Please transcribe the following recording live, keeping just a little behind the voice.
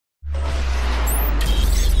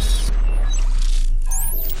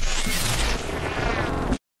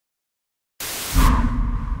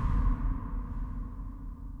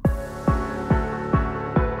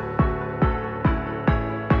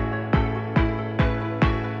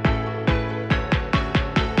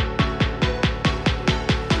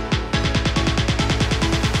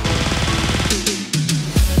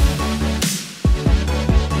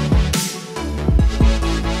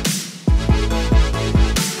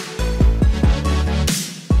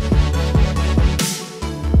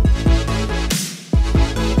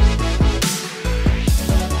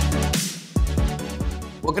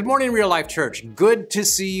morning, Real Life Church. Good to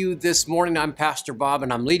see you this morning. I'm Pastor Bob,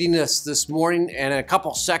 and I'm leading us this morning. And in a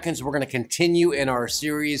couple seconds, we're going to continue in our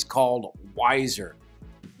series called Wiser.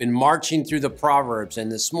 Been marching through the Proverbs,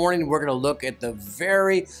 and this morning we're going to look at the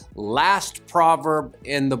very last proverb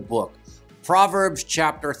in the book, Proverbs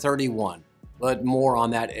chapter 31. But more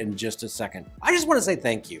on that in just a second. I just want to say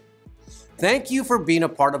thank you. Thank you for being a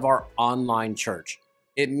part of our online church.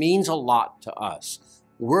 It means a lot to us.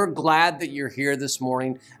 We're glad that you're here this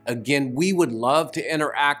morning. Again, we would love to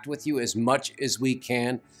interact with you as much as we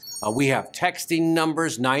can. We have texting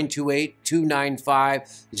numbers,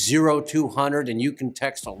 928-295-0200, and you can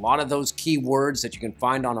text a lot of those keywords that you can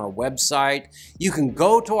find on our website. You can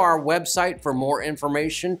go to our website for more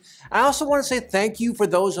information. I also want to say thank you for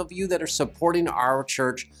those of you that are supporting our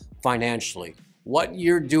church financially. What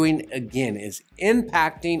you're doing, again, is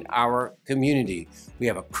impacting our community. We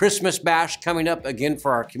have a Christmas bash coming up again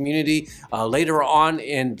for our community later on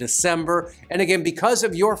in December. And again, because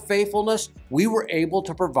of your faithfulness, we were able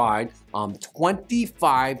to provide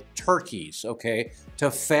 25 turkeys, to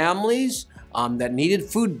families that needed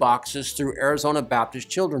food boxes through Arizona Baptist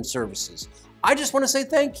Children's Services. I just want to say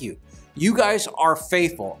thank you. You guys are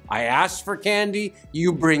faithful. I ask for candy,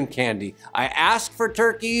 you bring candy. I ask for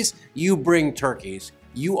turkeys, you bring turkeys.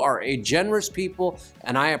 You are a generous people,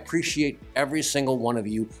 and I appreciate every single one of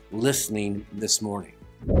you listening this morning.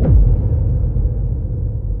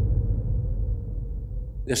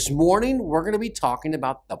 This morning, we're going to be talking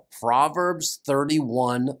about the Proverbs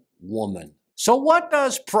 31 woman. So what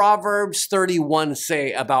does Proverbs 31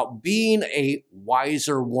 say about being a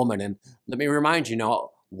wiser woman? And let me remind you,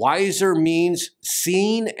 wiser means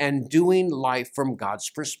seeing and doing life from God's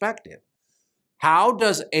perspective. How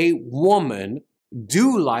does a woman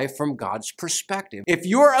do life from God's perspective? If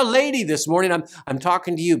you're a lady this morning, I'm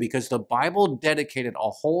talking to you because the Bible dedicated a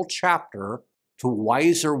whole chapter to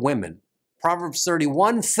wiser women. Proverbs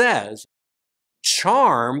 31 says,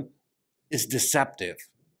 charm is deceptive.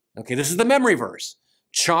 This is the memory verse.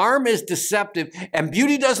 Charm is deceptive and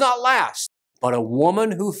beauty does not last, but a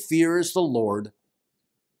woman who fears the Lord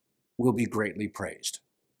will be greatly praised.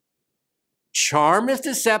 Charm is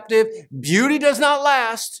deceptive, beauty does not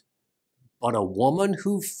last, but a woman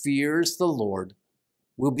who fears the Lord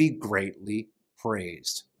will be greatly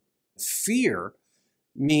praised. Fear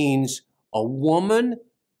means a woman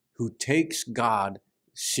who takes God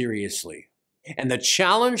seriously. And the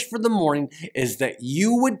challenge for the morning is that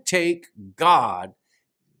you would take God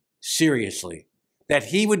seriously, that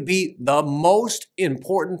He would be the most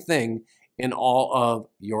important thing in all of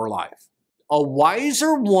your life. A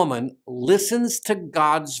wiser woman listens to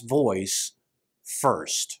God's voice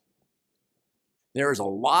first. There's a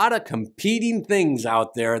lot of competing things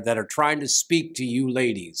out there that are trying to speak to you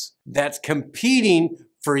ladies, that's competing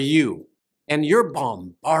for you, and you're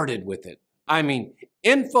bombarded with it. I mean,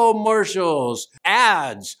 infomercials,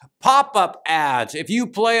 ads, pop-up ads. If you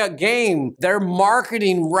play a game, they're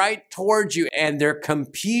marketing right towards you, and they're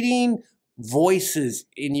competing voices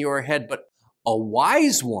in your head. But a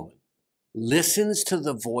wise woman listens to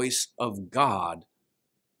the voice of God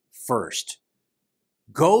first,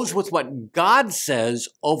 goes with what God says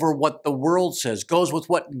over what the world says, goes with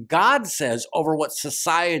what God says over what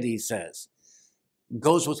society says,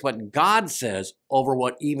 goes with what God says over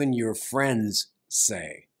what even your friends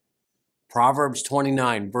say. Proverbs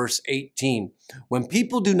 29, verse 18, when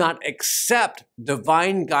people do not accept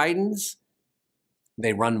divine guidance,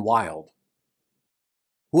 they run wild.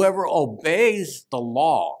 Whoever obeys the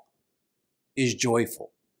law is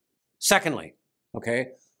joyful. Secondly,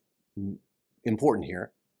 important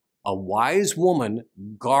here, a wise woman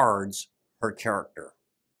guards her character.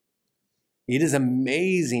 It is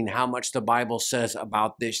amazing how much the Bible says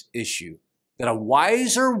about this issue, that a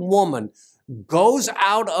wiser woman goes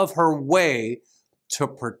out of her way to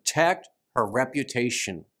protect her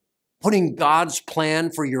reputation. Putting God's plan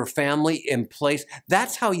for your family in place,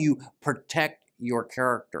 that's how you protect your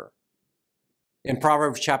character. In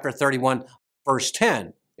Proverbs chapter 31, verse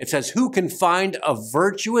 10, it says, who can find a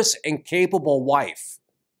virtuous and capable wife?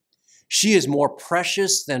 She is more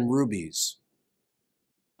precious than rubies.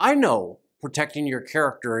 I know protecting your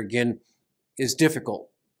character, again, is difficult.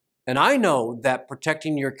 And I know that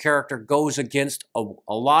protecting your character goes against a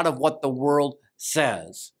lot of what the world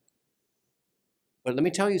says. But let me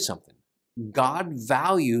tell you something. God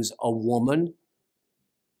values a woman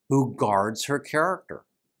who guards her character.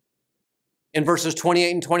 In verses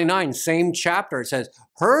 28 and 29, same chapter, it says,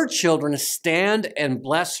 her children stand and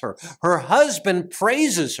bless her. Her husband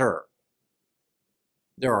praises her.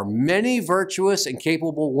 There are many virtuous and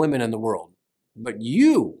capable women in the world, but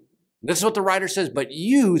you, this is what the writer says, but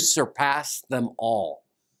you surpass them all.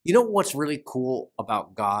 You know what's really cool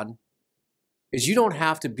about God is you don't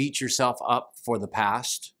have to beat yourself up for the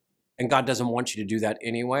past, and God doesn't want you to do that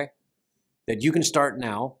anyway. That you can start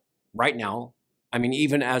now, right now. I mean,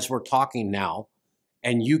 even as we're talking now,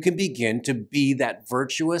 and you can begin to be that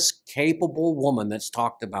virtuous, capable woman that's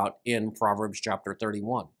talked about in Proverbs chapter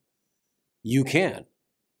 31. You can.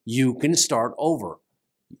 You can start over.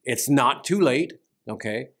 It's not too late,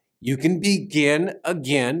 okay? You can begin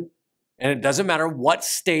again, and it doesn't matter what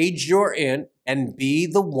stage you're in, and be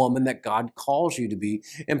the woman that God calls you to be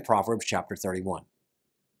in Proverbs chapter 31.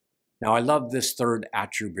 Now, I love this third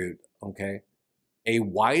attribute, okay? A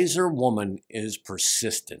wiser woman is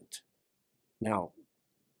persistent. Now,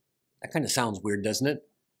 that kind of sounds weird, doesn't it?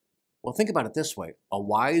 Well, think about it this way. A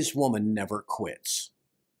wise woman never quits.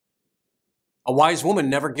 A wise woman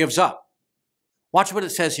never gives up. Watch what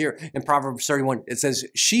it says here in Proverbs 31. It says,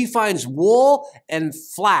 she finds wool and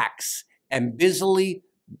flax and busily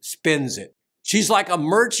spins it. She's like a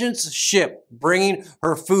merchant's ship bringing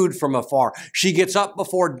her food from afar. She gets up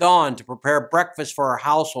before dawn to prepare breakfast for her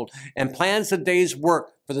household and plans the day's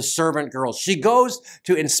work for the servant girls. She goes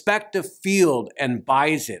to inspect a field and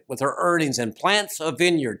buys it with her earnings and plants a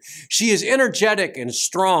vineyard. She is energetic and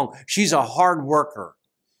strong. She's a hard worker.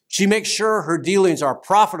 She makes sure her dealings are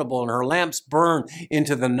profitable and her lamps burn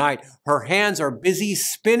into the night. Her hands are busy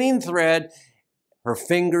spinning thread, her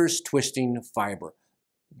fingers twisting fiber.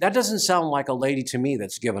 That doesn't sound like a lady to me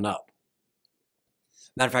that's given up.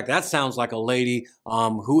 Matter of fact, that sounds like a lady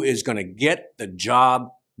who is going to get the job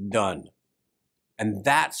done. And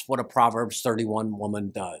that's what a Proverbs 31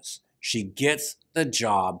 woman does. She gets the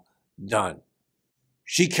job done.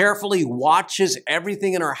 She carefully watches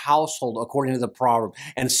everything in her household according to the proverb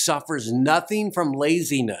and suffers nothing from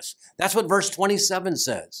laziness. That's what verse 27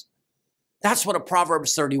 says. That's what a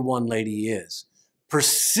Proverbs 31 lady is.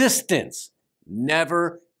 Persistence.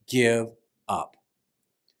 Never give up.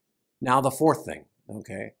 Now the fourth thing,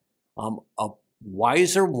 okay? A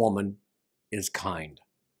wiser woman is kind.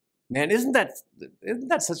 Man, isn't that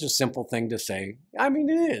such a simple thing to say? I mean,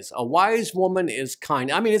 it is. A wise woman is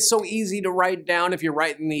kind. I mean, it's so easy to write down if you're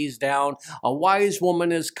writing these down. A wise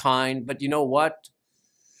woman is kind, but you know what?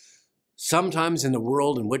 Sometimes in the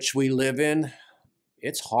world in which we live in,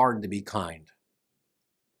 it's hard to be kind.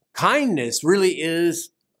 Kindness really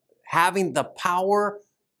is having the power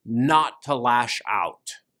not to lash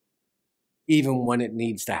out, even when it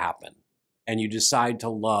needs to happen, and you decide to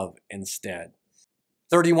love instead.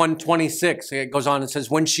 31:26, it goes on and says,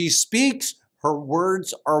 when she speaks, her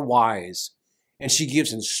words are wise, and she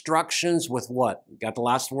gives instructions with what? Got the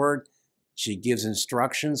last word? She gives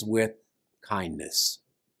instructions with kindness.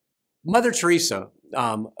 Mother Teresa,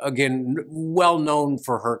 again, well known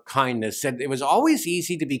for her kindness, said it was always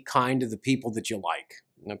easy to be kind to the people that you like,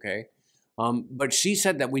 okay? But she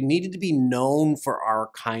said that we needed to be known for our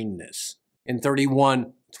kindness. In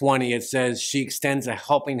 31:20, it says, she extends a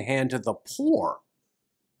helping hand to the poor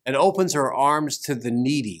and opens her arms to the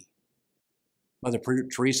needy. Mother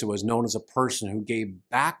Teresa was known as a person who gave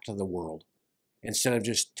back to the world instead of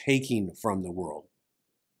just taking from the world.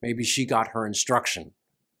 Maybe she got her instruction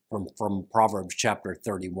from Proverbs chapter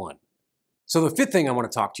 31. So the fifth thing I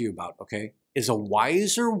want to talk to you about, okay, is a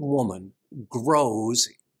wiser woman grows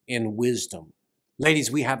in wisdom.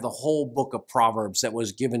 Ladies, we have the whole book of Proverbs that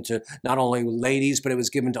was given to not only ladies, but it was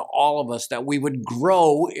given to all of us, that we would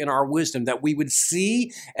grow in our wisdom, that we would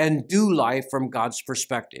see and do life from God's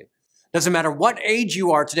perspective. Doesn't matter what age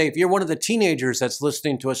you are today. If you're one of the teenagers that's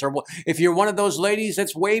listening to us, or if you're one of those ladies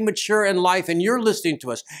that's way mature in life and you're listening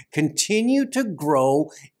to us, continue to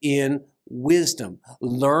grow in wisdom.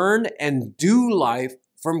 Learn and do life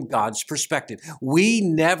from God's perspective. We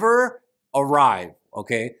never arrive,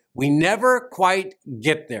 okay? We never quite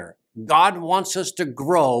get there. God wants us to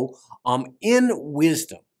grow in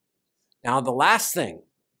wisdom. Now, the last thing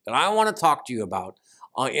that I want to talk to you about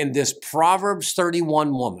in this Proverbs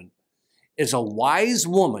 31 woman is a wise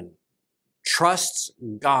woman trusts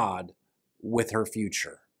God with her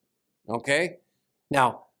future, okay?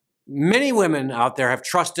 Now, many women out there have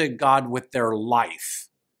trusted God with their life,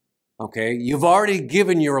 okay? You've already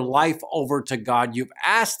given your life over to God. You've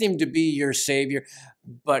asked Him to be your Savior,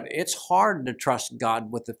 but it's hard to trust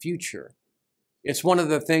God with the future. It's one of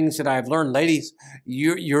the things that I've learned. Ladies,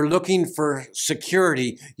 you're looking for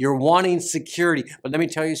security. You're wanting security. But let me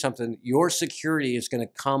tell you something. Your security is going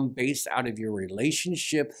to come based out of your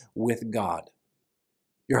relationship with God.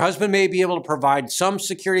 Your husband may be able to provide some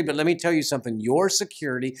security, but let me tell you something. Your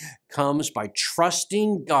security comes by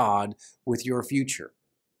trusting God with your future.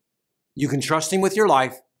 You can trust Him with your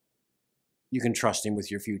life. You can trust Him with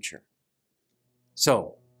your future.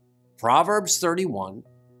 So, Proverbs 31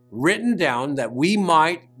 written down that we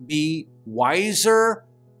might be wiser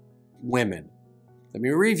women. Let me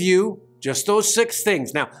review just those 6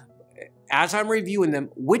 things. Now, as I'm reviewing them,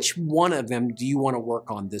 which one of them do you want to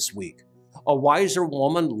work on this week? A wiser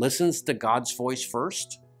woman listens to God's voice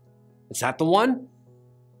first? Is that the one?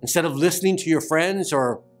 Instead of listening to your friends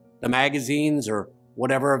or the magazines or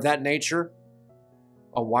whatever of that nature,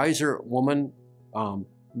 a wiser woman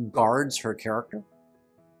guards her character.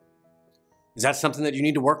 Is that something that you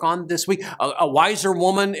need to work on this week? A wiser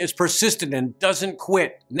woman is persistent and doesn't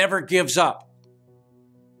quit, never gives up.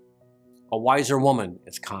 A wiser woman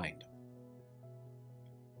is kind.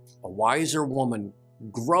 A wiser woman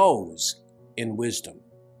grows in wisdom.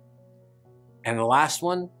 And the last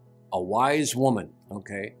one, a wise woman,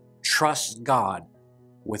 trusts God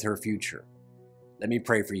with her future. Let me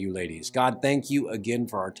pray for you, ladies. God, thank you again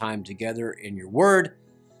for our time together in your word.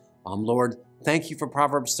 Lord, thank you for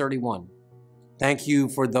Proverbs 31. Thank you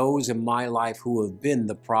for those in my life who have been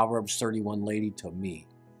the Proverbs 31 lady to me,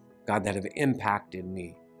 God, that have impacted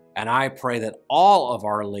me. And I pray that all of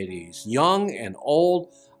our ladies, young and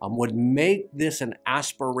old, would make this an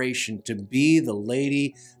aspiration to be the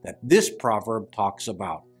lady that this proverb talks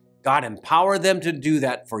about. God, empower them to do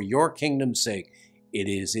that for your kingdom's sake. It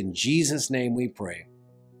is in Jesus' name we pray.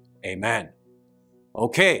 Amen.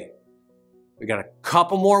 Okay, we got a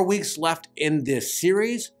couple more weeks left in this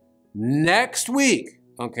series. Next week,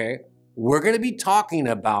 we're going to be talking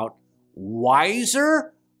about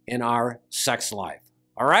wiser in our sex life.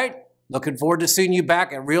 All right? Looking forward to seeing you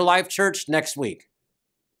back at Real Life Church next week.